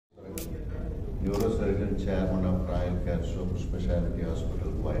Neurosurgeon Chairman of Royal Care Super Specialty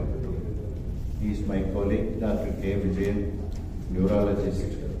Hospital, Coimbatore. He is my colleague, Dr. K. Vijayan, neurologist.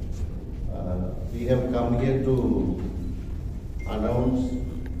 We have come here to announce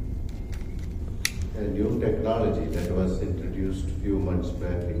a new technology that was introduced a few months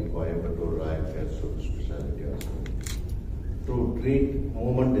back in Coimbatore Royal Care Super Specialty Hospital to treat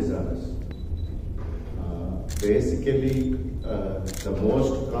movement disorders. Basically, the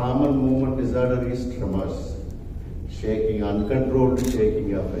most common movement disorder is tremors, shaking, uncontrolled shaking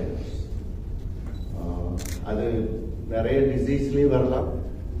of hands. அது நிறைய டிசீஸ்லேயே வரலாம்,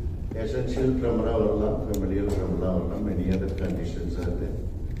 essential ட்ரெமராக வரலாம், familial ட்ரெமராக வரலாம், many other conditions are there.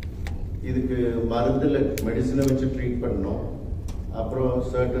 இதுக்கு மருந்தில் மெடிசனை வச்சு treat பண்ணோம். அப்புறம்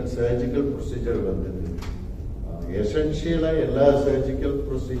சர்டன் சர்ஜிக்கல் ப்ரொசீஜர் வந்தது. எசென்ஷியலாக எல்லா சர்ஜிக்கல்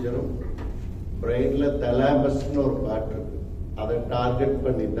ப்ரொசீஜரும் பிரெயினில் தலாமஸ்ன்னு ஒரு பார்ட் இருக்கு, அதை டார்கெட்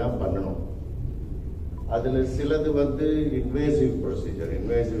பண்ணி தான் பண்ணணும். அதில் சிலது வந்து இன்வேசிவ் ப்ரொசீஜர்.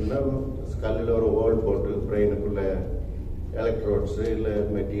 இன்வேசிவ்னா ஸ்கல்லில் ஒரு ஹோல் போட்டு பிரெயினுக்குள்ள எலக்ட்ரோட்ஸு இல்லை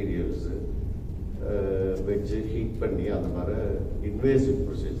மெட்டீரியல்ஸு வச்சு ஹீட் பண்ணி அந்த மாதிரி இன்வேசிவ்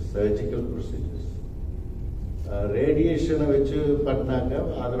ப்ரொசீஜர், சர்ஜிக்கல் ப்ரொசீஜர்ஸ். ரேடியேஷனை வச்சு பண்ணாங்க,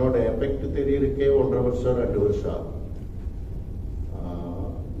 அதனோட எஃபெக்ட் தெரியறதுக்கே 1.5 வருஷம் 2 வருஷம் ஆகும்.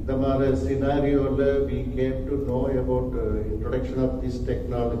 இந்த மாதிரி சினாரியோவில் we came to know about introduction of this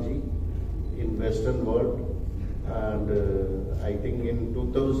technology in Western world, and I think in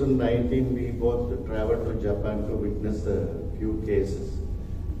 2019 we both traveled to Japan to witness a few cases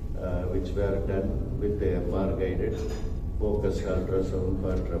which were done with the MR guided focused ultrasound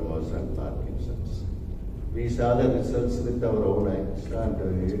for tremors and Parkinson's. We saw the results with our own eyes, and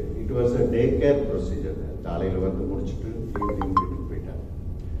it was a daycare procedure. காலையில் வந்து முடிச்சுட்டு evening வீட்டுக்கு போயிட்டாங்க.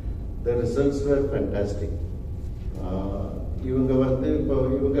 The results were fantastic. இவங்க வந்து இப்போ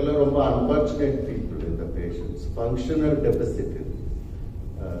இவங்கெல்லாம் ரொம்ப அன்பார்ச்சுனேட் பீப்புள். இந்த பேஷண்ட்ஸ் ஃபங்க்ஷனல் டெபிசிட்,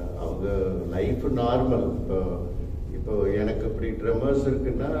 அவங்க லைஃப் நார்மல். இப்போ எனக்கு இப்படி ட்ரெமர்ஸ்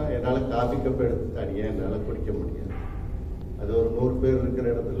இருக்குன்னா என்னால் காஃபி கப் எடுத்து தனியாக என்னால் குடிக்க முடியாது. அது ஒரு 100 பேர் இருக்கிற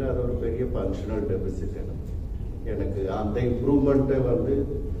இடத்துல அது ஒரு பெரிய ஃபங்க்ஷனல் டெபிசிட். எனக்கு அந்த இம்ப்ரூவ்மெண்ட்டை வந்து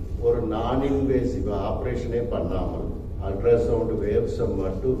ஒரு நான் இன்வேசிவ் ஆப்ரேஷனே பண்ணாமல் அல்ட்ராசவுண்ட் வேவ்ஸை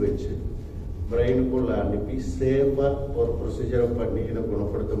மட்டும் வச்சு பிரெயினுக்குள்ள அனுப்பி சேஃபாக ஒரு ப்ரொசீஜரை பண்ணி இதை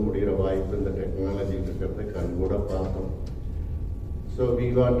குணப்படுத்த முடிகிற வாய்ப்பு இந்த டெக்னாலஜி இருக்கிறத கண் கூட பார்த்தோம். So we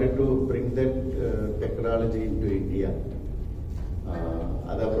wanted to bring that technology in to India.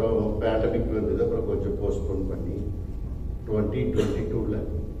 அது அப்புறம் பேண்டமிக் வந்தது, அப்புறம் கொஞ்சம் போஸ்ட்போன் பண்ணி 2022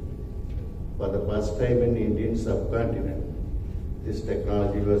 for the first time in Indian subcontinent this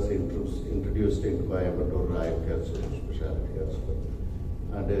technology was introduced in Coimbatore Royal Care Super Specialty Hospital.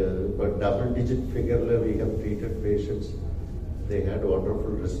 And for double-digit figure, we have treated patients. They had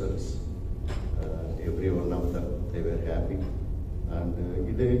wonderful results. Every one of them, they were happy. And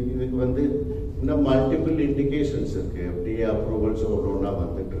இதுக்கு வந்து இன்னும் multiple indications இருக்கு. FDA approvals ஒன்றா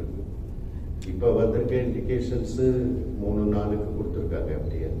வந்துட்டு இருக்கு. இப்போ வந்திருக்க இண்டிகேஷன்ஸு 3-4 கொடுத்துருக்காங்க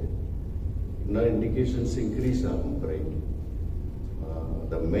FDA. இன்னும் இண்டிகேஷன்ஸ் இன்க்ரீஸ் ஆகும் brain.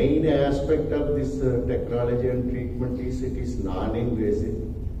 The main aspect of this technology and treatment is it is non-invasive.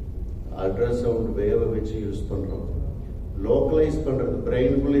 Ultrasound wave வச்சு யூஸ் பண்ணுறோம். லோக்கலைஸ் பண்ணுறது,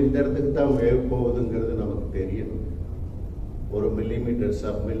 பிரெயினுக்குள்ள இந்த இடத்துக்கு தான் வேவ் போகுதுங்கிறது நமக்கு தெரியணும். 1 millimeter,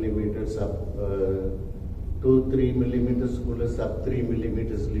 sub millimeter, sub 2-3 millimetersக்குள்ள sub 3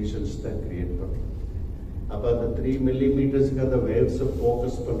 millimeters lesions தான் கிரியேட் பண்ணுறோம். அப்போ அந்த 3 millimetersக்கு அந்த வேவ்ஸை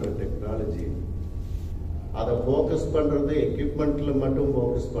ஃபோக்கஸ் பண்ணுற டெக்னாலஜி, அதை ஃபோக்கஸ் பண்ணுறது எக்யூப்மெண்ட்டில் மட்டும்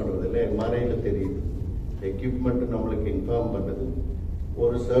ஃபோக்கஸ் பண்ணுறது இல்லை, எம்ஆர்ஐயில் தெரியுது. எக்யூப்மெண்ட் நம்மளுக்கு இன்ஃபார்ம் பண்ணுது.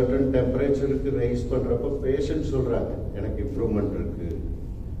 ஒரு சர்டன் டெம்பரேச்சருக்கு ரைஸ் பண்ணுறப்போ பேஷண்ட் சொல்கிறாங்க எனக்கு இம்ப்ரூவ்மெண்ட் இருக்குது,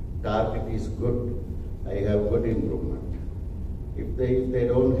 target is good, I have good improvement. If they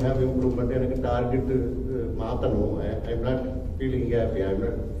don't have improvement, எனக்கு டார்கெட்டு மாற்றணும், I am not feeling happy, I am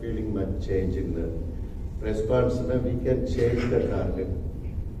not feeling much change in the ரெஸ்பான்ஸ்னா we can change the target.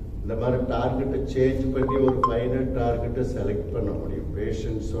 இந்த மாதிரி டார்கெட்டை change பண்ணி ஒரு final டார்கெட்டை select பண்ண முடியும்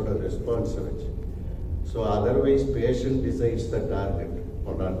பேஷண்ட்ஸோட ரெஸ்பான்ஸை வச்சு. So otherwise patient decides the target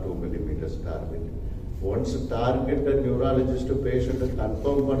 1 or 2 millimeters target. Once டார்கெட்டை நியூராலஜிஸ்ட் பேஷண்ட்டை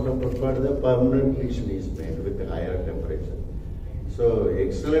கன்ஃபார்ம் பண்ண பிற்பாடு தான் permanent lesion is made with higher temperature. So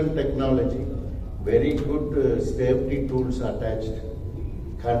excellent technology, very good safety tools attached,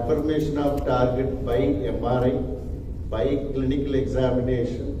 confirmation of target by MRI, by clinical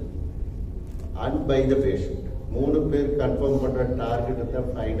examination and by the patient. 3 பேர் confirm பண்ணுற டார்கெட்டை தான்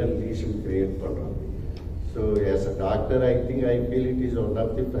final lesion create பண்ணுறோம். So as a doctor, I think I feel it is one of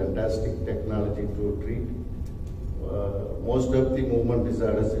the fantastic technology to treat most of the movement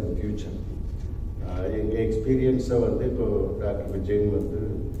disorders in future. எங்கள் எக்ஸ்பீரியன்ஸை வந்து இப்போ doctor Vijayan வந்து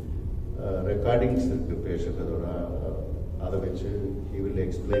ரெக்கார்டிங்ஸ் இருக்குது பேஷண்ட் அதோட அதை வச்சு he will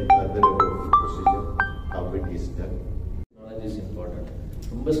explain further about the procedure, how it is done. Knowledge is important.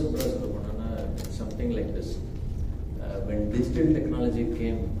 ரொம்ப சிம்பிளாக சொல்ல போனோம்னா something like this. When digital technology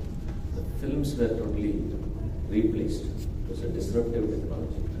came, the films were totally replaced. It was a disruptive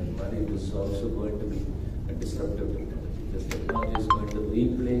technology, and it is also going to be a disruptive technology. This technology is going to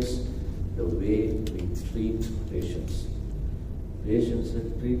replace the way we treat patients. Patients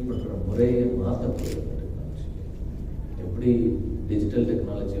treat பண்ணுற முறையை மாற்றப்படுது technology. எப்படி digital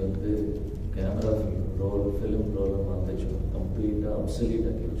technology வந்து camera role film ரோலை மாற்றிச்சு, கம்ப்ளீட்டாக absolute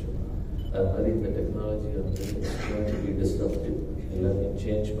ஆக்கிடுச்சு. அது மாதிரி இந்த technology வந்து டிஸ்ரப்டிவ், எல்லாத்தையும்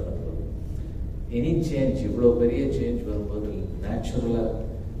சேஞ்ச் பண்ண போகுது. எனி சேஞ்ச், இவ்வளோ பெரிய சேஞ்ச் வரும்போது நேச்சுரலாக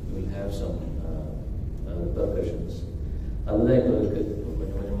வில் ஹேவ் சம் ரிபர்கஷன்ஸ். அதுதான் இப்போ இருக்குது.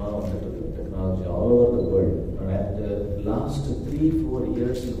 கொஞ்சம் கொஞ்சமாக வந்துட்டு இருக்கு technology all over the world. And last 3-4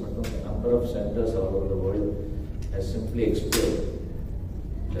 years மட்டும் the number of centers all over the world has simply exploded.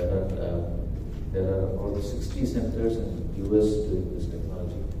 There are about 60 centers in the US doing this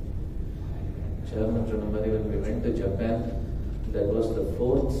technology. Chairman Jonamari, when we went to Japan, that was the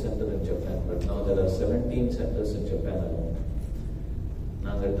 4th center in Japan, but now there are 17 centers in Japan alone.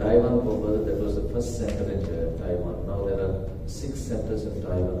 நாங்கள் Taiwan போகும்போது that was the first center in Taiwan. Now there are 6 centers in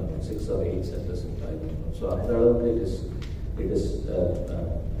Taiwan, 6 or 8 centers in Taiwan. So அந்த அளவுக்கு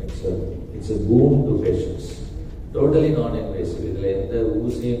it's a boom to patients. Totally non-invasive. இதில் எந்த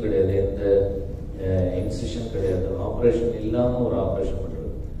ஊசியும் கிடையாது, எந்த incision கிடையாது. Operation இல்லாமல் ஒரு ஆப்ரேஷன்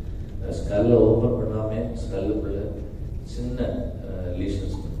பண்ணுறது. ஸ்கல்லை ஓப்பன் பண்ணாமல் ஸ்கல்லுக்குள்ள சின்ன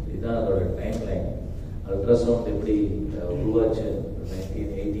லீஷன்ஸ். இதுதான் அதோட டைம் லைன். அல்ட்ராசவுண்ட் எப்படி உருவாச்சு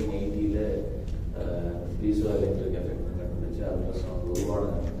 1880 பீசோ எலக்ட்ரிக் எஃபெக்ட் கண்டுபிடிச்சு அல்ட்ராசவுண்ட் உருவான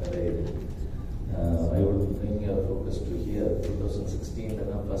கதை இது. I would bring your focus to here. 2016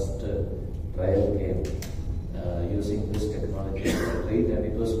 first trial came using this technology to treat, and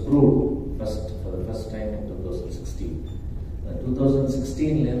it was proved for the first time in 2016.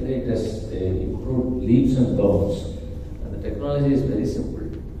 2016 it has improved leaps and bounds, and the technology is very simple.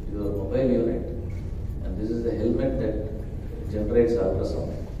 It is a mobile unit, and this is the helmet that generates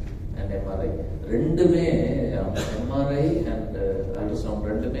ultrasound and MRI. ரெண்டுமே MRI and ultrasound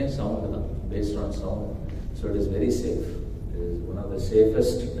ரெண்டுமே sound தான், based on sound. So it is very safe. It is one of the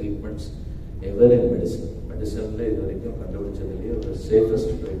safest treatments ever in medicine. Medicine இது வரைக்கும் கண்டுபிடிச்சதுலேயே ஒரு safest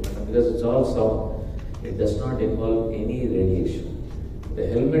treatment, because it's all sound. It does not involve any radiation. The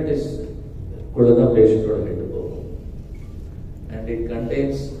helmet is கூட தான் பேஷண்ட்டோட head போகும், and it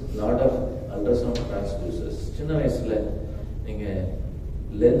contains lot of ultrasound transducers. சின்ன வயசில் நீங்கள்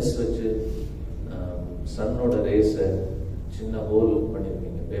lens வச்சு சன்னோட ரேஸை சின்ன ஹோல்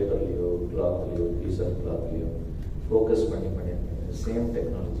பண்ணியிருப்பீங்க, பேப்பர்லேயோ கிளாத்லேயோ பீஸ் ஆஃப் கிளாத்லேயோ ஃபோக்கஸ் பண்ணியிருப்பீங்க. சேம்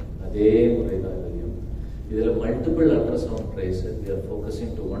டெக்னாலஜி, அதே முறை தான் இதுலையும். இதில் multiple ultrasound race we are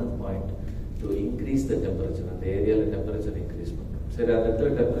focusing to one point to increase the temperature. அந்த ஏரியாவில் டெம்பரேச்சர் இன்க்ரீஸ் பண்ணுறோம். சரி, அந்த இடத்துல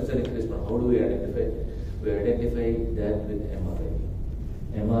டெம்பரேச்சர் இன்க்ரீஸ் பண்ணோம். How to we identify? We identify that with MRI.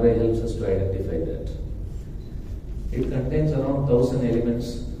 MRI helps us to identify that. It contains around 1000 elements,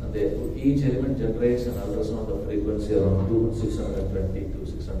 and each element generates an ultrasound of frequency around 620 to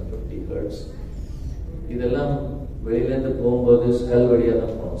 650 Hz. இதெல்லாம் வெளியிலேருந்து போகும்போது skull வழியாக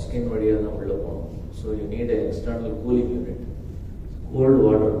தான் போகணும், skin வழியாக தான் உள்ளே போகணும். So you need external cooling unit. Cold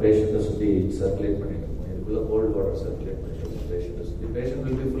water பேஷண்ட்டை சுற்றி சர்க்குலேட் பண்ணிட்டு இருக்கோம். இதுக்குள்ளே கோல்டு வாட்டர் சர்க்குலேட் பண்ணிட்டு இருக்கோம் பேஷண்ட்டை சுற்றி. Patient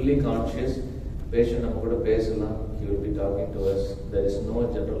will be fully conscious. Patient நம்ம கூட பேசலாம். He will be talking to us. There is no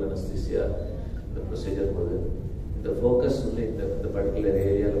general anaesthesia இந்த ப்ரொசீஜர் போது. இந்த ஃபோக்கஸ் வந்து இந்த பர்டிகுலர்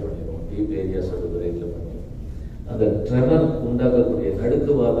ஏரியாவில் பண்ணிடுவோம், டீப் ஏரியாஸோட பிரெயினில் பண்ணிடுவோம். அந்த ட்ரெமர் உண்டாக்கக்கூடிய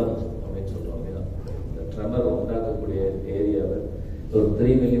நடுக்குவாதம் அப்படின்னு சொல்கிறோம் இல்லையா, இந்த ட்ரெமர் உண்டாக்கக்கூடிய ஏரியாவை ஒரு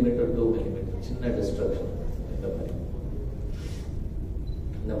 3 mm 2 mm சின்ன டிஸ்ட்ரக்ஷன்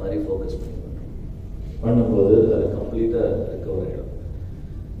இந்த மாதிரி ஃபோக்கஸ் பண்ணி பண்ணும்போது அது கம்ப்ளீட்டாக ரெக்கவர் ஆகிடும்.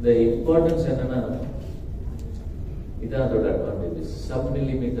 இந்த இம்பார்ட்டன்ஸ் என்னன்னா, இதான் அதோட advantage.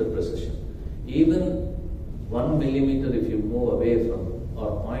 sub-millimeter precision. Even 1 millimeter if you move away from, or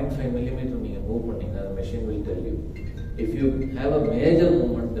 0.5 millimeter you move பண்ணீங்கன்னா the machine will tell you. If you have a major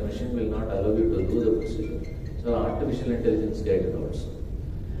movement, the machine will not allow you to do the procedure. So artificial intelligence guided also.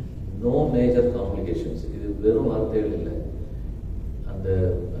 No major complications. இது வெறும் வார்த்தைகள் இல்லை. அந்த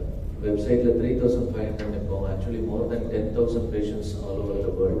வெப்சைட்டில் 3500 இருக்கும். Actually more than 10,000 patients all over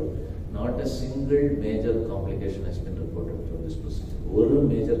the world. Not a single major complication has been reported from this procedure. ஒரு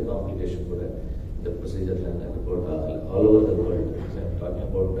major complication கூட the procedure and report all over the world. I'm talking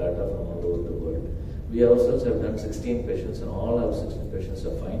about data from all over the world. We ourselves have done 16 patients, and all our 16 patients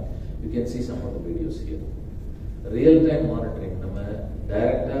are fine. You can see some of the videos here. Real-time monitoring. நம்ம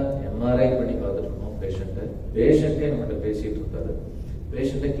டைரக்டா MRI பண்ணி பார்த்துருக்கோம் பேஷண்ட்டே நம்மகிட்ட பேசிட்டு இருக்காரு.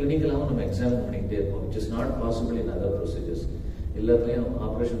 பேஷண்ட்டை கிளினிக்கலாகவும் நம்ம examine பண்ணிக்கிட்டே இருக்கோம், which is not possible in other procedures. எல்லாத்துலேயும்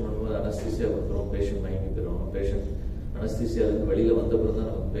ஆப்ரேஷன் பண்ணும்போது அனஸ்தீசியா கொடுக்குறோம், பேஷண்ட் மயங்கி போயிடும். பேஷண்ட் அனஸ்தீசியாவுக்கு வெளியில் வந்தப்பறம் தான்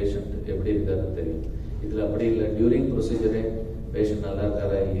நமக்கு பேஷண்ட் எப்படி இருக்காருன்னு தெரியும். இதில் அப்படி இல்லை, டியூரிங் ப்ரொசீஜரே பேஷண்ட் நல்லா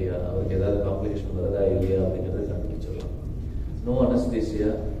இருக்காரா இல்லையா, அவருக்கு ஏதாவது காம்ப்ளிகேஷன் வருதா இல்லையா அப்படிங்கிறத கண்டுபிடிச்சிடலாம். No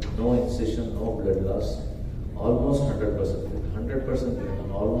anaesthesia, no incision, no blood loss, almost 100%. 100%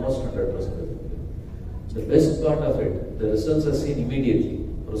 almost 100%. The best part of it, the results are seen immediately.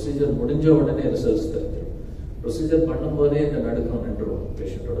 Procedure முடிஞ்ச உடனே ரிசல்ட்ஸ் தெரிஞ்சிடும். ப்ரொசீஜர் பண்ணும்போதே இந்த நடுக்கம் நின்றுடும்,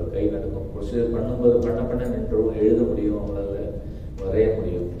 பேஷண்ட்டோட கை நடுக்கம். ப்ரொசீஜர் பண்ணும்போது பண்ண நின்றுடும், எழுத முடியும், அவங்களால வரைய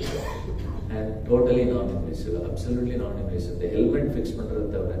முடியும். அண்ட் டோட்டலி நான் இன்வேசிவ், அப்சல்யூட்லி நான் இன்வேசிவ். இந்த ஹெல்மெட் ஃபிக்ஸ் பண்ணுறதை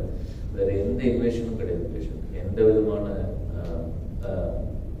தவிர வேறு எந்த இன்வேஷனும் கிடையாது. பேஷண்ட் எந்த விதமான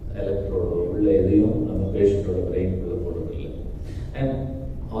எலக்ட்ரோடோ உள்ள எதையும் நம்ம பேஷண்ட்டோட பிரெயினுக்குள்ள போடுறதில்லை. And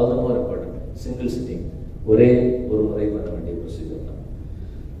all the more important, single sitting, ஒரே ஒரு முறை பண்ண வேண்டிய ப்ரொசீஜர் தான்.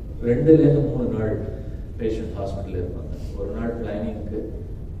 2-3 நாள் பேஷண்ட் ஹாஸ்பிட்டல் இருப்பாங்க. ஒரு நாள் பிளானிங்க்கு,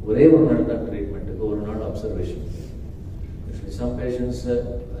 ஒரே ஒரு நாள் தான் ட்ரீட்மெண்ட்டுக்கு, ஒரு நாள் அப்சர்வேஷன். சம் பேஷண்ட்ஸ்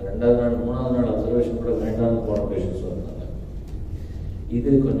 2வது நாள் 3வது நாள் அப்சர்வேஷன் கூட வேண்டாம்னு போன பேஷண்ட்ஸ் வந்தாங்க.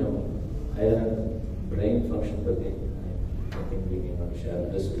 இது கொஞ்சம் ஹையர் அண்ட் பிரெயின் ஃபங்க்ஷன் பற்றி ஷேர்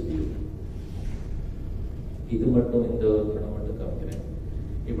திஸ் வித் யூ. இது மட்டும் இந்த ஒரு படம் மட்டும் காமிக்கிறேன்.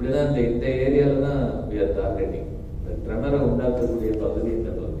 இப்படிதான் இந்த ஏரியாவில் தான் we are targeting. இந்த ட்ரெமரை உண்டாக்கக்கூடிய பகுதி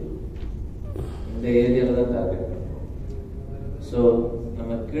இந்த பகுதி, இந்த ஏரியாவில் தான் டார்கெட் பண்ணுறோம். ஸோ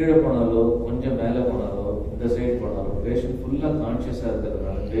நம்ம கீழே போனாலோ கொஞ்சம் மேலே போனாலோ இந்த சைடு போனாலோ பேஷண்ட் ஃபுல்லாக கான்ஷியஸாக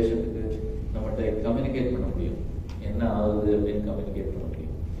இருக்கிறதுனால பேஷண்ட்டுக்கு நம்மகிட்ட கம்யூனிகேட் பண்ண முடியும், என்ன ஆகுது அப்படின்னு கம்யூனிகேட் பண்ண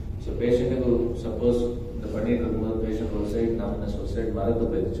முடியும். ஸோ பேஷண்ட்டுக்கு சப்போஸ் இந்த பண்ணிட்டு இருக்கும்போது பேஷண்ட் ஒரு சைடு நாமினஸ், ஒரு சைடு மறந்து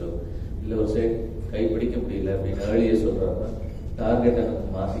போயிடுச்சோ, இல்லை ஒரு சைடு கைப்பிடிக்க முடியல அப்படின்னு ஏர்லியே சொல்கிறாங்க, டார்கெட்டை நம்ம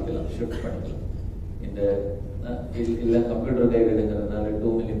மாற்றிக்கலாம், ஷிஃப்ட் பண்ணிக்கலாம். இந்த இல்லை கம்ப்யூட்டர் கைடுங்கிறதுனால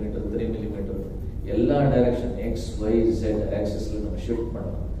 2 mm 3 mm எல்லா டைரக்ஷன் XYZ ஆக்சிஸில் நம்ம ஷிஃப்ட்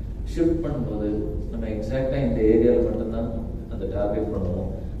பண்ணலாம். ஷிஃப்ட் பண்ணும்போது நம்ம எக்ஸாக்டாக இந்த ஏரியாவில் மட்டும்தான் அந்த டார்கெட்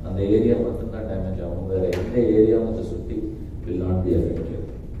பண்ணுவோம், அந்த ஏரியா மட்டும்தான் டேமேஜ் ஆகும், வேறு எந்த ஏரியாவும் அதை சுற்றி will not be affected.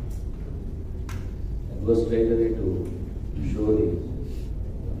 And go straight away to show the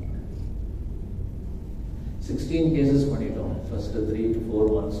 16 cases பண்ணிட்டோம். ஃபர்ஸ்ட் 3 to 4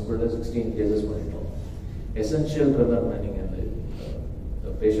 months குள்ள 16 cases பண்ணிட்டோம். எசென்ஷியல் ட்ரெமர் மேனிங் அந்த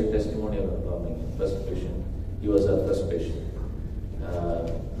பேஷண்ட் டெஸ்டிமோனியல் பார்ப்பீங்க. First patient, he was our first patient.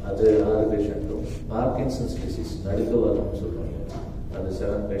 அது 6 பேஷண்ட்டும். பார்க்கின்சன்ஸ் டிசீஸ், நடுக்கவாதம்னு சொல்லுவாங்க, அது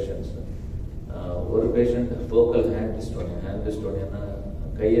 7 பேஷண்ட்ஸ். ஒரு patient focal hand டிஸ்டோனியானா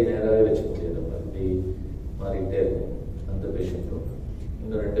கையை நேராகவே வச்சுக்க முடியாது, அப்படி மாறிக்கிட்டே இருக்கும், அந்த பேஷண்ட்டும்.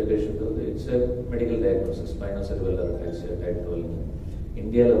 இன்னும் 2 பேஷண்ட் வந்து இட்ஸ் மெடிக்கல் டயக்னோசிஸ், ஸ்பைனோசெரிபெல்லர் அட்டாக்சியா டைப் 12.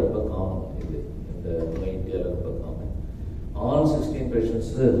 இந்தியாவில் ரொம்ப காமன் இது, இந்த நோய் இந்தியாவில் ரொம்ப காமன். ஆல் 16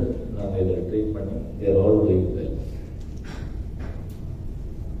 பேஷண்ட்ஸ் நாங்கள் இதில் ட்ரீட் பண்ணி தேர் all doing well.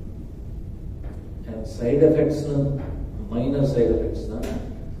 And side எஃபெக்ட்ஸ்னு minor side effects தான்.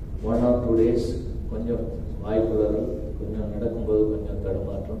 1 or 2 days கொஞ்சம் வாய்ப்புகள், கொஞ்சம் நடக்கும்போது கொஞ்சம்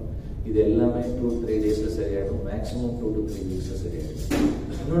தடுமாற்றம், இது எல்லாமே 2-3 days சரியாயிடும், மேக்ஸிமம் 2 to 3 weeks சரியாயிடும்.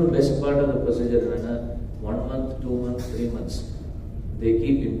 இன்னொரு best part of the procedure என்னன்னா 1 month, 2 months, 3 months they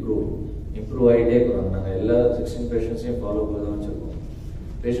keep improve ஆகிட்டே இருக்கிறாங்க. நாங்கள் எல்லா 16 பேஷண்ட்ஸையும் ஃபாலோ பண்ணி தான் வச்சுருக்கோம்.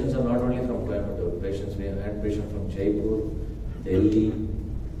 Patients R not only from Coimbatore, patients we have had patient from Jaipur, Delhi,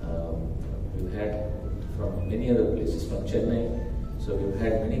 we've had from many other places, from Chennai. So we've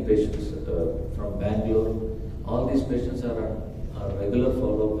had many patients from Bangalore. All these patients are regular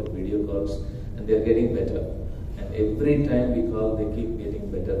follow-up with video calls, and they are getting better. And every time we call, they keep getting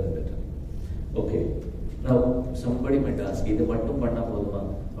better and better. Okay. Now somebody might ask, இது மட்டும் பண்ணா போதுமா?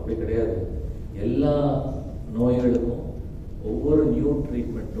 அப்படி கிடையாது. எல்லா நோய்களுக்கும் ஒவ்வொரு new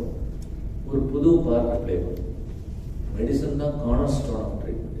ட்ரீட்மெண்ட்டும் ஒரு புது பார்ட் ப்ளே பண்ணும். மெடிசன் தான் கார்னர் ஸ்டோன் ஆஃப்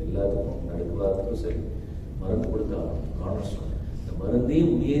ட்ரீட்மெண்ட். எல்லாத்துக்கும் நடுக்குவாதத்துக்கும் சரி மருந்து கொடுத்தா கார்னர் ஸ்டோன். இந்த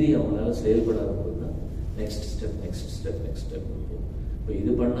மருந்தையும் மீறி அவங்களால செயல்படாத போது தான் நெக்ஸ்ட் ஸ்டெப் கொடுப்போம். இப்போ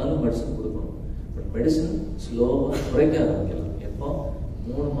இது பண்ணாலும் மெடிசன் கொடுக்கணும். பட் மெடிசன் ஸ்லோவாக குறைக்க ஆரம்பிக்கலாம். எப்போ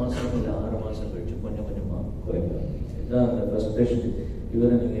 3 மாதம் இல்லை 6 மாதம் கழிச்சு கொஞ்சம் கொஞ்சமாக குறைக்க ஆரம்பிக்கும். இதுதான் அந்த ஃபர்ஸ்ட் பேஷண்ட்.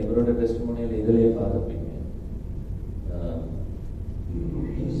 இவரை நீங்கள் இவரோட டெஸ்டிமோனியல் இதிலேயே பார்த்துப்பீங்க.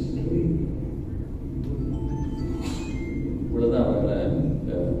 இவ்வளோதான் அவரால்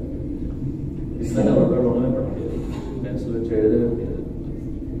இதுதான் அவரால் ஒன்றுமே பண்ண முடியாது. பென்சில் வச்சு எழுதவே முடியாது.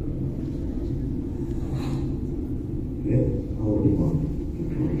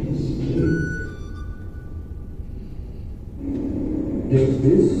 Take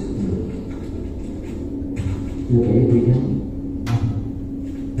this. Okay, we can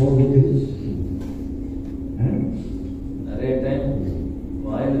hold this. நிறைய டைம்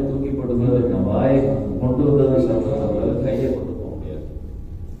வாயில தூக்கி போட்டுக்கிறது வாய் கொண்டு வந்ததான் சாப்பிட்றதால கையை கொண்டு போக முடியாது.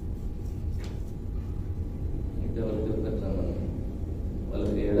 இந்த ஒரு இருக்கிறதுனால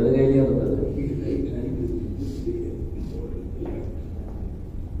வலது இடது கையிலேயே இருந்தது.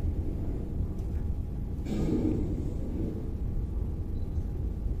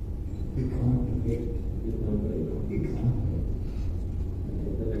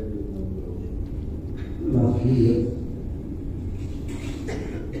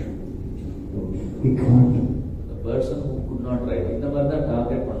 The person who could not write, இந்த மாதிரி தான்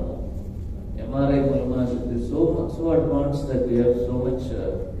டார்கெட் பண்ணுவோம். MRI மூலமா so advanced that we have so much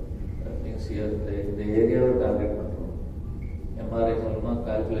things here. The area target பண்றோம். MRI மூலமா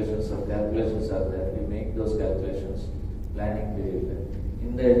calculations are there. We make those calculations, planning behavior.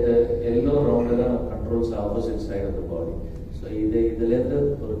 இந்த yellow round தான் controls opposite side of the body. So இதுல இருந்து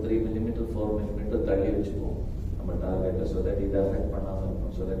ஒரு 3 mm 4 mm தள்ளி வச்சுக்குவோம் நம்ம டார்கெட்டை, so that இதை அஃபெக்ட் பண்ணாம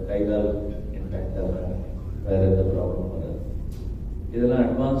இருக்கும், so that கைகால் இன்டாக்டாக வேற எந்த ப்ராப்ளமும் வராது. இதெல்லாம்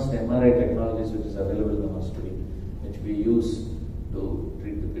advanced MRI technologies which is available in the hospital, which we use to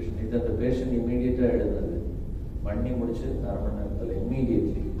treat the patient. இது அந்த பேஷண்ட் இமீடியட்டாக எழுதுனது பண்ணி முடிச்சு 1/2 மணி நேரத்தில்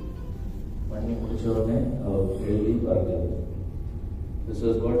இம்மீடியட்லி பண்ணி முடிச்ச உடனே அவர் எழுதி பார்க்கிறது. This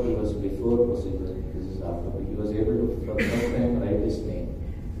was what he was before procedure. This is after. He was able to for the first time write his name.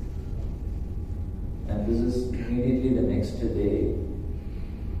 And this is immediately the next day.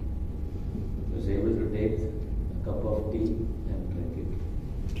 He was able to take a cup of tea and drink it,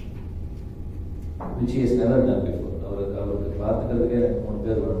 which he has never done before. அவருக்கு பார்த்துக்கிறதுக்கே 2-3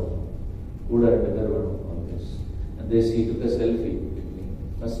 பேர் வேணும், கூட 2 பேர் வேணும் on this. And this he took a selfie with me.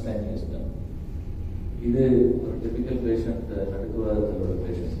 First time he has done. இது ஒரு typical patient, நடுக்குவாதத்தோட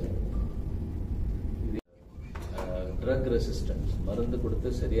patient. Drug resistance மருந்து கொடுத்து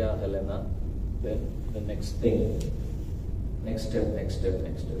சரியாகலைன்னா then the next thing, next step.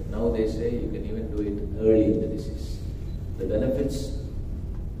 Now they say you can even do it early in the disease. The benefits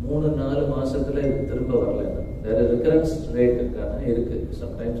 3-4 மாசத்துல திரும்ப வரல. There is recurrence rate இருக்கு,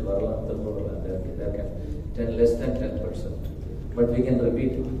 sometimes வரலாம், திரும்ப வரலாம். There can less than 10%, but we can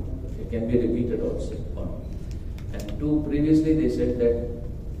repeat it. It can be repeated also. And 2, previously they said that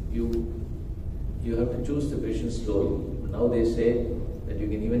you have to choose the patient slowly. Now they say that you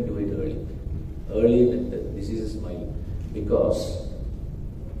can even do it early when the disease is mild, because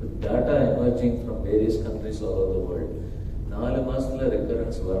with data emerging from various countries all over the world, 4 மாசத்துல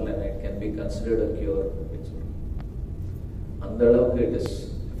recurrence வரல, it can be considered a cure. அந்த அளவுக்கு it is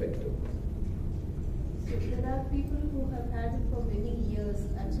effective. There are people who have had it for many years.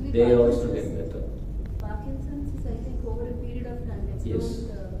 Actually, they also get better. Parkinson's is, I think, over a period of time. It's Yes.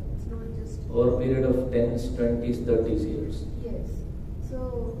 It's not just over a period of 10s, 20s, 30s years. Yes. So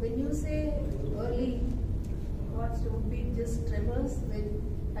when you say early, what don't be just tremors.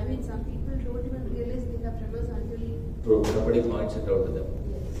 Some people don't even realize they have tremors until Somebody points it out to them.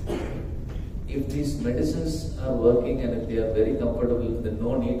 Yes. If these medicines are working and if they are very comfortable, then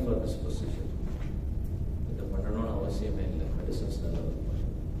no need for this procedure. The medicines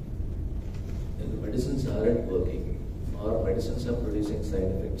if the medicines aren't working or medicines are producing side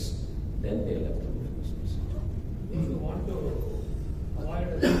effects, then they'll have to do this procedure. If you want to avoid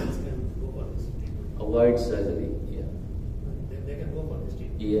this, can go for this treatment. Avoid surgery, yeah. They can go for this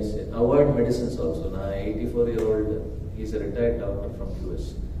treatment. Yes, avoid medicines also. Now, 84-year-old, he's a retired doctor from US.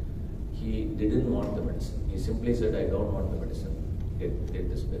 He didn't want the medicine. He simply said, I don't want the medicine. Get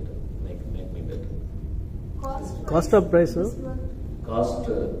this better. Make me better. Cost of price, sir? Cost,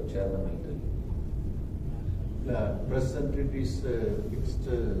 Chairman will tell you. Present it is fixed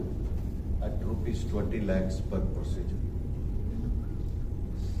at ₹20 lakhs per procedure.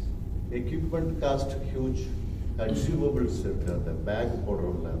 Equipment cost huge. Consumables, the bag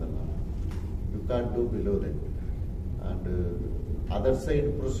you can't do below that. And other side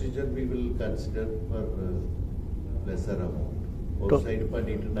procedure we will consider for lesser amount. One side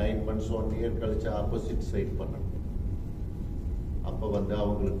பண்ணிட்டு 9 months 1 year கழிச்சு opposite side பண்ணணும். அப்ப வந்து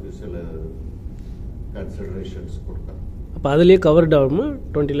அவங்களுக்கு சில considerations கொடுக்கணும். அப்ப அதுலயே கவர்ட் ஆகுமா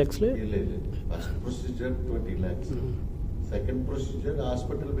 20 lakhsல? இல்ல first procedure 20 lakhs. Second procedure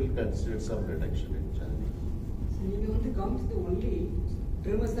hospital will consider some reduction in charge. So you want to come to the only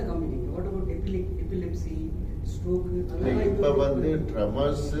tremors the coming. What about epilepsy, stroke? இப்ப வந்து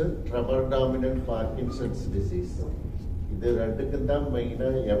tremor dominant Parkinson's disease. இது ரெண்டுக்கும் தான் மெயினா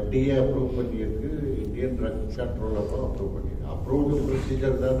FDA approve பண்ணியிருக்கு, Indian drug control approve பண்ணியிருக்கு. Approved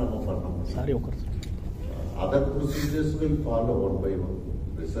procedure தான் நம்ம பண்ணணும். சாரி உட்கார். Other procedures will follow one by one.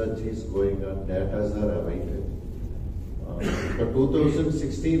 Research is going on, data are awaited. இப்போ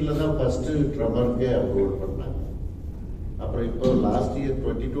 2016 தான் ஃபர்ஸ்ட் ட்ரமருக்கே அப்ரூவல் பண்ணாங்க. அப்புறம் இப்போ லாஸ்ட் இயர்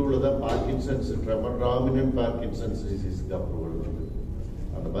 22 தான் Parkinson's tremor dominant Parkinson's டிசீஸ்க்கு approval வருது.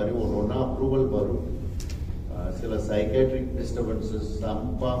 அந்த மாதிரி ஒன்றா அப்ரூவல் வரும். சில psychiatric disturbances, some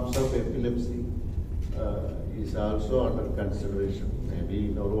forms of epilepsy is also under consideration. Maybe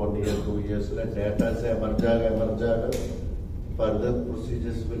இன்னொரு 1 year 2 yearsல டேட்டாஸ் எமர்ஜ் ஆக further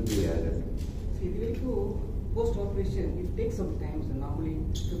procedures will be added. See, இது வரைக்கும் post operation it takes some time, so normally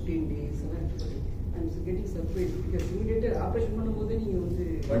 15 days. I'm getting surprised because immediate operation பண்ணும்போது நீங்க வந்து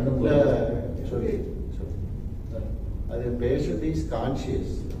the patient is conscious,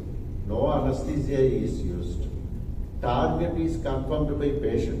 no anesthesia is used, target is confirmed by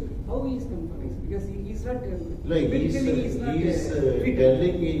patient. How he is confirming? Because he is not like he is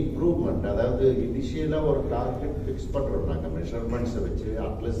telling improvement. அதாவது இனிஷியலா ஒரு target fix பண்றோம் நாங்க measurements வச்சு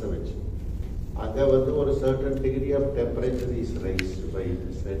atlas வச்சு. அங்க வந்து ஒரு certain degree of temperature is raised by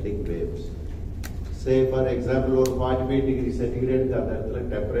sending waves. Say for example ஒரு 45 degree centigrade அந்த இடத்துல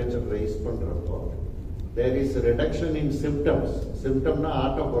temperature raise பண்றப்போ there is reduction in symptoms. symptomனா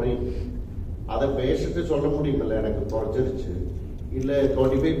auto குறையும். அதை பேஷண்ட்டு சொல்ல முடியுமில்ல எனக்கு குறைஞ்சிருச்சு, இல்லை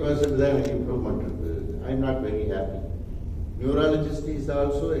 25% தான் எனக்கு இம்ப்ரூவ்மெண்ட் இருக்கு, I am not very happy. Neurologist is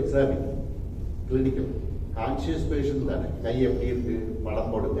also examine clinical conscious patient தானே. கை எப்படி இருக்கு,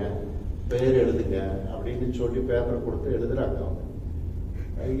 படம் போடுங்க, பேர் எழுதுங்க அப்படின்னு சொல்லி பேப்பர் கொடுத்து எழுதுறாங்க அவங்க.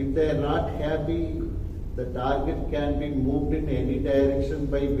 If they are not happy, the target can be moved in any direction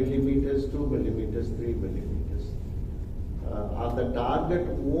by millimeters, 2 millimeters, 3 millimeters. அந்த டார்கெட்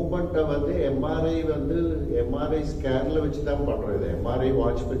மூவ்மெண்ட்டை வந்து எம்ஆர்ஐ ஸ்கேனில் வச்சு தான் பண்ணுறோம். இதை எம்ஆர்ஐ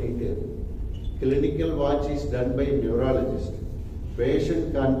வாட்ச் பண்ணிட்டு clinical watch is done by neurologist. Patient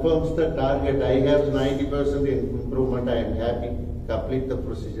confirms the target, I have 90% improvement, I am happy, complete the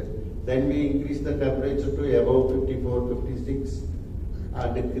procedure. Then we increase the temperature to above 54, 56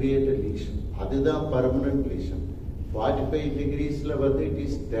 and create a lesion. அதுதான் permanent lesion. 45 degreesல வந்து it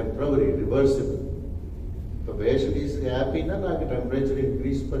is temporary, reversible. இப்போ patient is ஹாப்பினா நாங்கள் temperature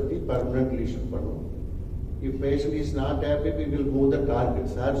increase பண்ணி permanent lesion பண்ணுவோம். If patient is not happy we will move the target.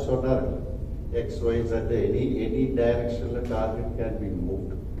 Sir சொன்னார் XYZ any டைரக்ஷனில் target can be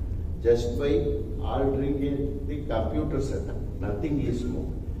moved just by altering the computer setup. Nothing is move.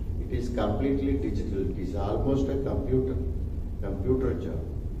 It is completely digital. It is almost a computer job.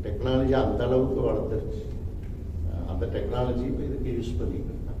 Technology அந்த அளவுக்கு வளர்ந்துருச்சு. அந்த technology இப்போ இதுக்கு use பண்ணிட்டு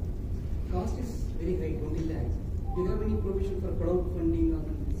இருக்காங்க. Cost is very high, 20 lakhs. Do you have any provision for crowd funding or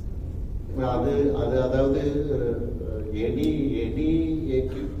this? அதாவது any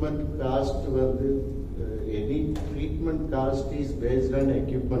equipment cost வந்து any treatment cost is based on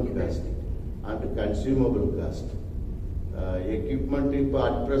equipment cost and consumable cost. Equipment இப்போ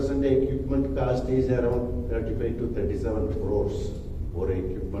at present equipment cost is around 35 to 37 crores ஒரு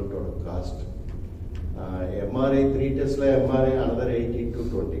எக்யூப்மெண்ட்டோட cost. MRI 3 Tesla MRI another 18 to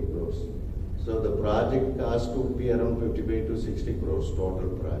 20 crores. So the project cost would be around 55 to 60 crores total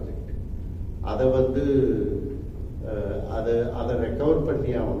project. அதை வந்து அதை recover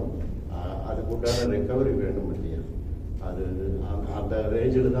பண்ணி ஆகணும். அதுக்கு உண்டான recovery வேணும் இல்லையா? அது அந்த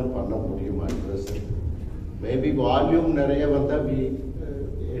ரேஞ்சில் தான் பண்ண முடியும். அட்ரஸ் மேபி வால்யூம் நிறைய வந்தால்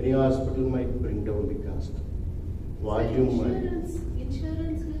any hospital might bring down the cost. Volume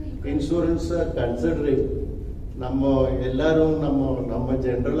insurance considering. நம்ம எல்லாரும் நம்ம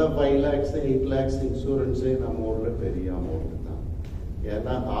ஜென்ரலா 5 lakhs 8 lakhs இன்சூரன்ஸே நம்ம ஊர்ல பெரிய அமௌண்ட் தான்.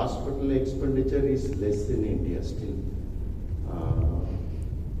 ஏன்னா hospital expenditure is less in India still.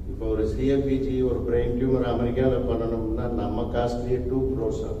 இப்போ ஒரு சிஎம்பிஜி ஒரு பிரெயின் டியூமர் அமெரிக்காவில் பண்ணணும்னா நம்ம காஸ்ட்லியே 2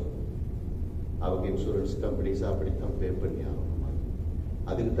 crores ஆகும். அவங்க இன்சூரன்ஸ் கம்பெனிஸ் அப்படித்தான் பே பண்ணி ஆகணும்.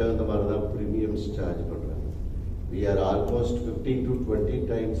 அதுக்கு தகுந்த மாதிரி தான் ப்ரீமியம்ஸ் சார்ஜ் பண்ணுறாங்க. We are almost 15 to 20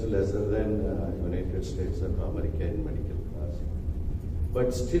 times lesser than United States of America in medical costs. But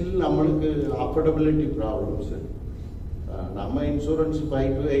still நம்மளுக்கு affordability problems. நம்ம இன்சூரன்ஸ்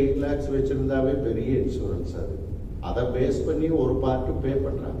 5 to 8 lakhs வச்சிருந்தாவே பெரிய இன்சூரன்ஸ். அதை பேஸ் பண்ணி ஒரு பார்ட்டு பே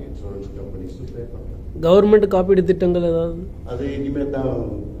பண்றாங்க, இன்சூரன்ஸ் கம்பெனிஸ் பே பண்றாங்க. கவர்மெண்ட் காப்பீடு திட்டங்கள் ஏதாவது அது இனிமே தான்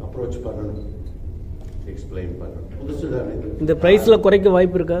அப்ரோச் பண்ணணும், எக்ஸ்பிளைன் பண்ணணும். புதுசு தானே இந்த பிரைஸ்ல குறைக்க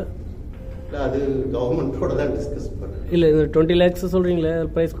வாய்ப்பு இருக்கா? அது கவர்மெண்டோட தான் டிஸ்கஸ் பண்ணுறேன். இல்லை இந்த 20 lakhs சொல்றீங்களே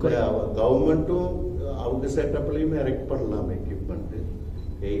பிரைஸ் கவர்மெண்ட்டும் அவங்க செட்டப்லையும் எரெக்ட் பண்ணலாம் எக்யூப்மெண்ட்.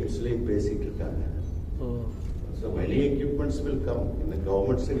 எய்ம்ஸ்லையும் பேசிட்டு இருக்காங்க. So many equipments will come. இந்த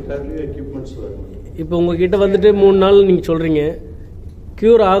கவர்மெண்ட் செக்டர்லையும் எக்யூப்மெண்ட்ஸ் வரும். இப்போ உங்ககிட்ட வந்துட்டு 3 நாள் நீங்கள் சொல்கிறீங்க,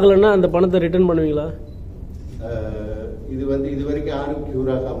 க்யூர் ஆகலைன்னா அந்த பணத்தை ரிட்டர்ன் பண்ணுவீங்களா? இது வரைக்கும் யாரும்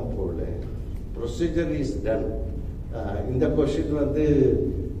க்யூர் ஆகாமல் போகல. Procedure is done. இந்த கொஸ்டின் வந்து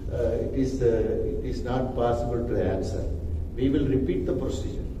it is not possible to answer. we will repeat the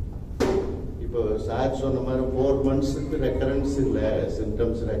procedure. இப்போ சார் சொன்ன மாதிரி 4 monthsக்கு ரெக்கரன்ஸ் இல்லை,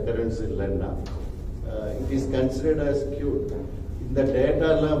 சிம்டம்ஸ் ரெக்கரன்ஸ் இல்லைன்னா it is considered as cure. இந்த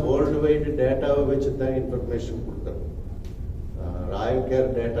டேட்டாலாம் வேர்ல்டு வைடு டேட்டாவை வச்சு தான் இன்ஃபர்மேஷன் கொடுத்தோம். ராயல் கேர்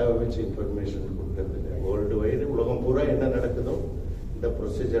டேட்டாவை வச்சு இன்ஃபர்மேஷன் கொடுத்தது இல்லை. வேர்ல்டு வைடு உலகம் பூரா என்ன நடக்குதோ இந்த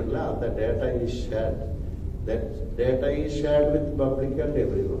ப்ரொசீஜரில் அந்த data is shirt. That data is shirt with public and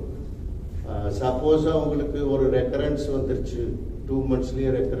every one. சப்போஸாக உங்களுக்கு ஒரு ரெக்கரன்ஸ் வந்துருச்சு, 2 monthsலயே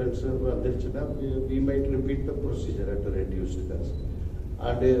ரெக்கரன்ஸ் வந்துருச்சுன்னா we might repeat the procedure at a reduced cost.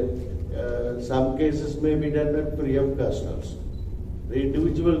 And some cases may be done at free of cost also. The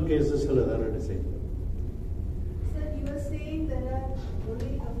individual cases are decided. Sir, you were saying there are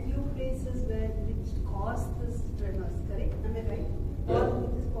only a few places where which cause this tremors, correct? Am I right? Or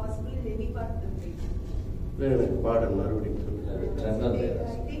it is possible in any part of the brain? Pardon, மறுபடியும் Tremor there.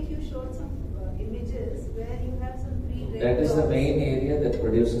 I think you showed some images where you have some three red That is the dots. main area that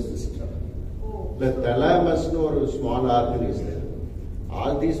produces this tremor. Oh. The thalamus no small organ is there.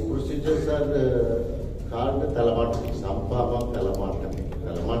 All these procedures are called thalatomy. Some form of thalatomy.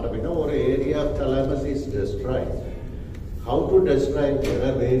 Thalatomy no or area of thalamus is destroyed. How to destroy? There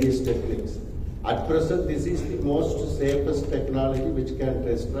are various techniques. At present, this is the most safest technology which can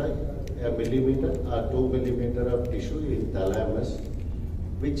destroy a millimeter or 2 millimeter of tissue in thalamus,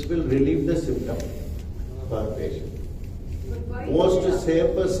 which will relieve the symptom for patient. But why Most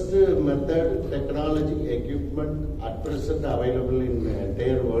safest method, technology, equipment at present available in the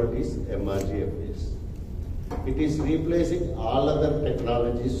entire world is MRgFUS. It is replacing all other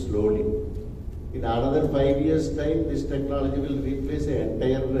technologies slowly. In another 5 years' time, this technology will replace the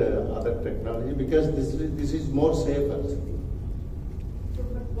entire other technology because this is more safer. So,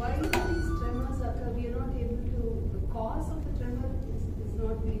 but why do these tremors occur? We are not able to. The cause of the tremor is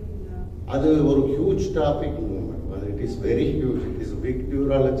not being. அது ஒரு huge topic. It is very huge. It is a big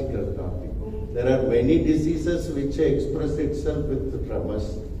neurological topic. There are many diseases which express itself with tremors.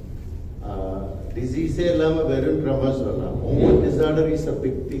 Disease இல்லாம வெறும் tremors வரலாம். Movement disorder is a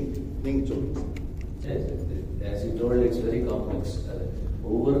big thing. நீங்க சொல்லுங்க. Yes, as you told, it's very complex.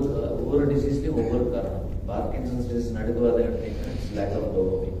 ஒவ்வொரு டிசீஸ்லயும் ஒவ்வொரு காரணம். Parkinson's disease நடுக்குவாதம் எடுத்தீங்கன்னா it's lack of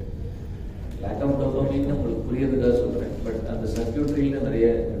dopamine. Lack of dopamine உங்களுக்கு புரியறதுக்காக சொல்றேன். பட் அந்த சர்க்யூட்ரியில நிறைய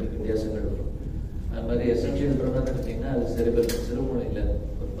வித்தியாசங்கள் வரும். அது மாதிரி எசென்ஷியல் ட்ரமர் எடுத்தீங்கன்னா அது சிறுமூளையில்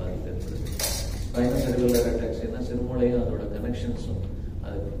ஒரு பாதிப்பு இருக்குது. ஸ்பைனல் செரிபெல்லர் அட்டாக்ஸ்னா சிறுமூளையும் அதோட கனெக்ஷன்ஸும்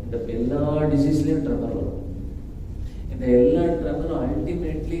அது இந்த எல்லா டிசீஸ்லயும் ட்ரமர் வரும். இந்த எல்லா ட்ரமரும்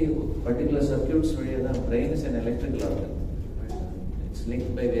அல்டிமேட்லி பர்டிகுலர் சர்க்யூட்ஸ் வழியாக தான். Brain is an electrical organ. It's link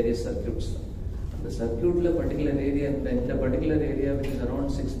by various circuits. அந்த சர்க்யூட்ல பர்டிகுலர் ஏரியா இந்த particular area which is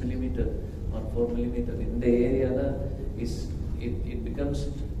around 6 millimeter or 4 millimeter இந்த ஏரியா தான் இஸ் இட் பிகம்ஸ்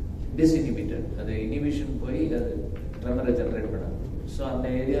டிஸ்இனிபிட்டட். அது இனிபிஷன் போய் அது ட்ரமரை ஜெனரேட் பண்ணாது. ஸோ அந்த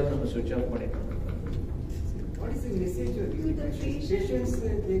ஏரியாவை நம்ம சுவிட்ச் ஆஃப் பண்ணிட்டோம். What is the message you are giving? Patients,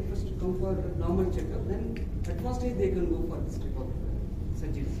 they first come for normal checkup, then at first stage they can go for this type of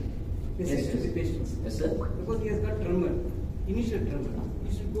surgery. Message to the patients. Yes, sir. Because he has got tremor, initial tremor,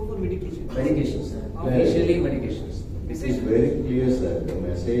 he should go for medication. Medications, sir. Initially medications. It is very clear, sir. The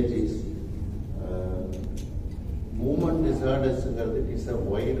message is movement disorders. It is a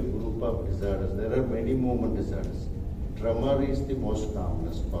wide group of disorders. There are many movement disorders. Tremor is the most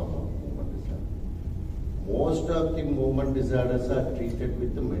commonest form of movement disorder. Most of the movement disorders are treated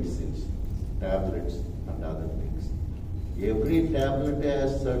with the medicines, tablets, and other things. Every tablet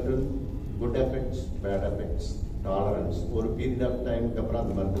has certain good effects, bad effects, tolerance. For a period of time, the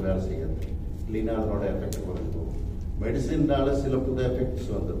மருந்து வேலை செய்யாது. இல்லைன்னா அதனோட effect குறைஞ்சிடும். மெடிசின்னால சில புது effects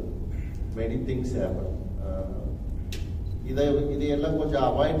வந்துடும். Many things happen. இதையெல்லாம் கொஞ்சம்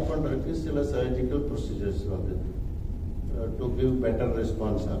அவாய்ட் பண்ணுறதுக்கு சில சர்ஜிக்கல் ப்ரொசீஜர்ஸ் வந்து to give better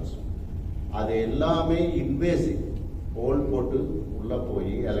response also. அது எல்லாமே இன்வேசிவ். ஹோல் போட்டு உள்ளே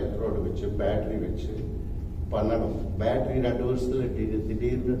போய் எலக்ட்ரோடு வச்சு பேட்டரி வச்சு பண்ணணும். பேட்டரி 2 வருஷத்துல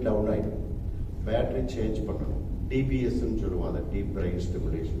திடீர்னு டவுன் ஆகிடும். பேட்டரி சேஞ்ச் பண்ணணும். டிபிஎஸ்ன்னு சொல்லுவோம், அதை deep brain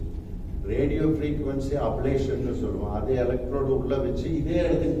stimulation. Radio frequency அப்ளேஷன்னு சொல்லுவோம். அதே எலக்ட்ரோடு உள்ளே வச்சு இதே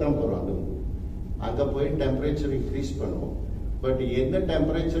இடத்துக்கு தான் போகிறோம். அது அங்கே போய் டெம்பரேச்சர் இன்க்ரீஸ் பண்ணுவோம். பட் என்ன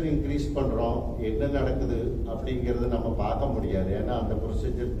டெம்பரேச்சர் இன்க்ரீஸ் பண்ணுறோம், என்ன நடக்குது அப்படிங்கிறது நம்ம பார்க்க முடியாது. ஏன்னா அந்த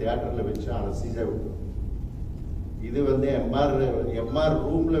ப்ரொசீஜர் தியேட்டரில் வச்சு அனஸ்தீசியா விட்டுரும். இது வந்து எம்ஆர்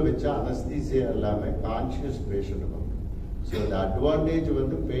ரூமில் வச்சு அனஸ்தீசியா எல்லாமே கான்ஷியஸ் பேஷண்ட் இருக்கும். ஸோ இந்த அட்வான்டேஜ்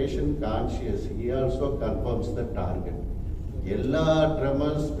வந்து patient conscious, he also conforms the target. எல்லா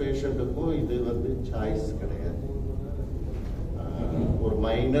ட்ரெமர்ஸ் பேஷண்ட்டுக்கும் இது வந்து சாய்ஸ் கிடையாது. ஒரு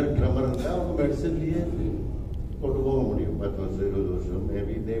மைனர் ட்ரெமர் இருந்தால் அவங்க மெடிசன்லேயே கொண்டு போக முடியும். 10 வருஷம் 20 வருஷம்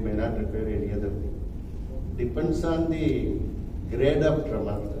maybe they may not repair any other thing. Depends on the great of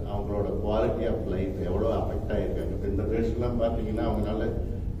tremor, அவங்களோட குவாலிட்டி ஆஃப் லைஃப் எவ்வளோ அஃபெக்ட் ஆகிருக்காங்க. இப்போ இந்த பேஷண்ட்லாம் பார்த்தீங்கன்னா அவங்களால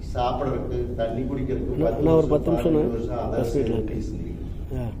சாப்பிட்றதுக்கு தண்ணி குடிக்கிறதுக்கு நான் ஒரு 10 நிமிஷம்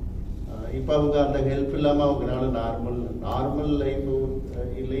இப்போ அவங்க அந்த ஹெல்ப் இல்லாமல் அவங்களால நார்மல் லைஃப்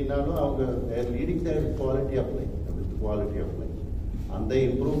இல்லைனாலும் அவங்க leading there quality of life அந்த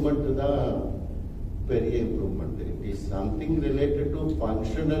இம்ப்ரூவ்மெண்ட் தான் பெரிய improvement. It is something related to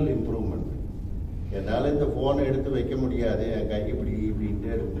functional improvement. என்னால் இந்த ஃபோனை எடுத்து வைக்க முடியாது, என் கை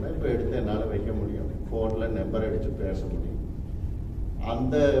இப்படின்ட்டே இருக்குன்னா இப்போ எடுத்து என்னால் வைக்க முடியும், ஃபோனில் நம்பர் அடித்து பேச முடியும்.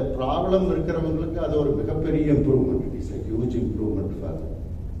 அந்த ப்ராப்ளம் இருக்கிறவங்களுக்கு அது ஒரு மிகப்பெரிய improvement. It is a huge improvement for them.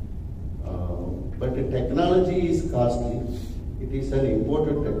 But technology is costly. It is an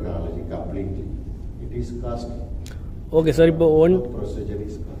imported technology completely. It is costly. Okay sir, இப்போ procedure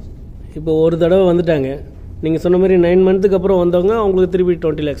is costly. இப்போ ஒரு தடவை வந்துட்டாங்க, நீங்கள் சொன்ன மாதிரி 9 மந்த்துக்கு அப்புறம் வந்தவங்க அவங்களுக்கு திருப்பி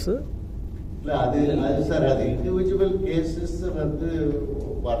 20 lakhs. இல்லை அது சார், அது இண்டிவிஜுவல் கேசஸ் வந்து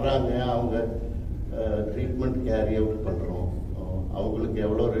வர்றாங்க, அவங்க ட்ரீட்மெண்ட் கேரி அவுட் பண்ணுறோம், அவங்களுக்கு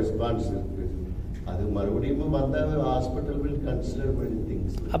எவ்வளோ ரெஸ்பான்ஸ் இருக்குது, அது மறுபடியும் வந்தால் hospital will consider many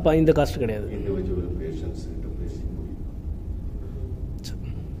things. அப்போ இந்த காஸ்ட் கிடையாது, இண்டிவிஜுவல் பேஷண்ட்ஸ் கிட்ட பேசி முடியும்.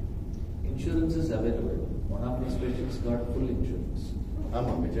 Insurance is available. One of these patients got full insurance.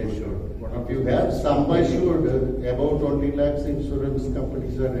 ஆமாம், if you have some assured about 20 lakhs, insurance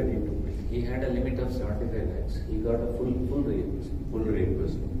companies are ready to pay. He had a limit of 75 lakhs. He got a full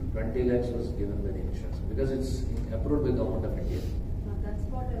reimbursement. 20 lakhs was given by the insurance because it's approved by government of India. That's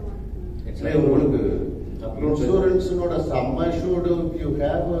what I want to know. It's like உங்களுக்கு இன்சூரன்ஸோட some assured, if you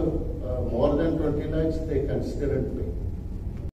have more than 20 lakhs, they consider and pay.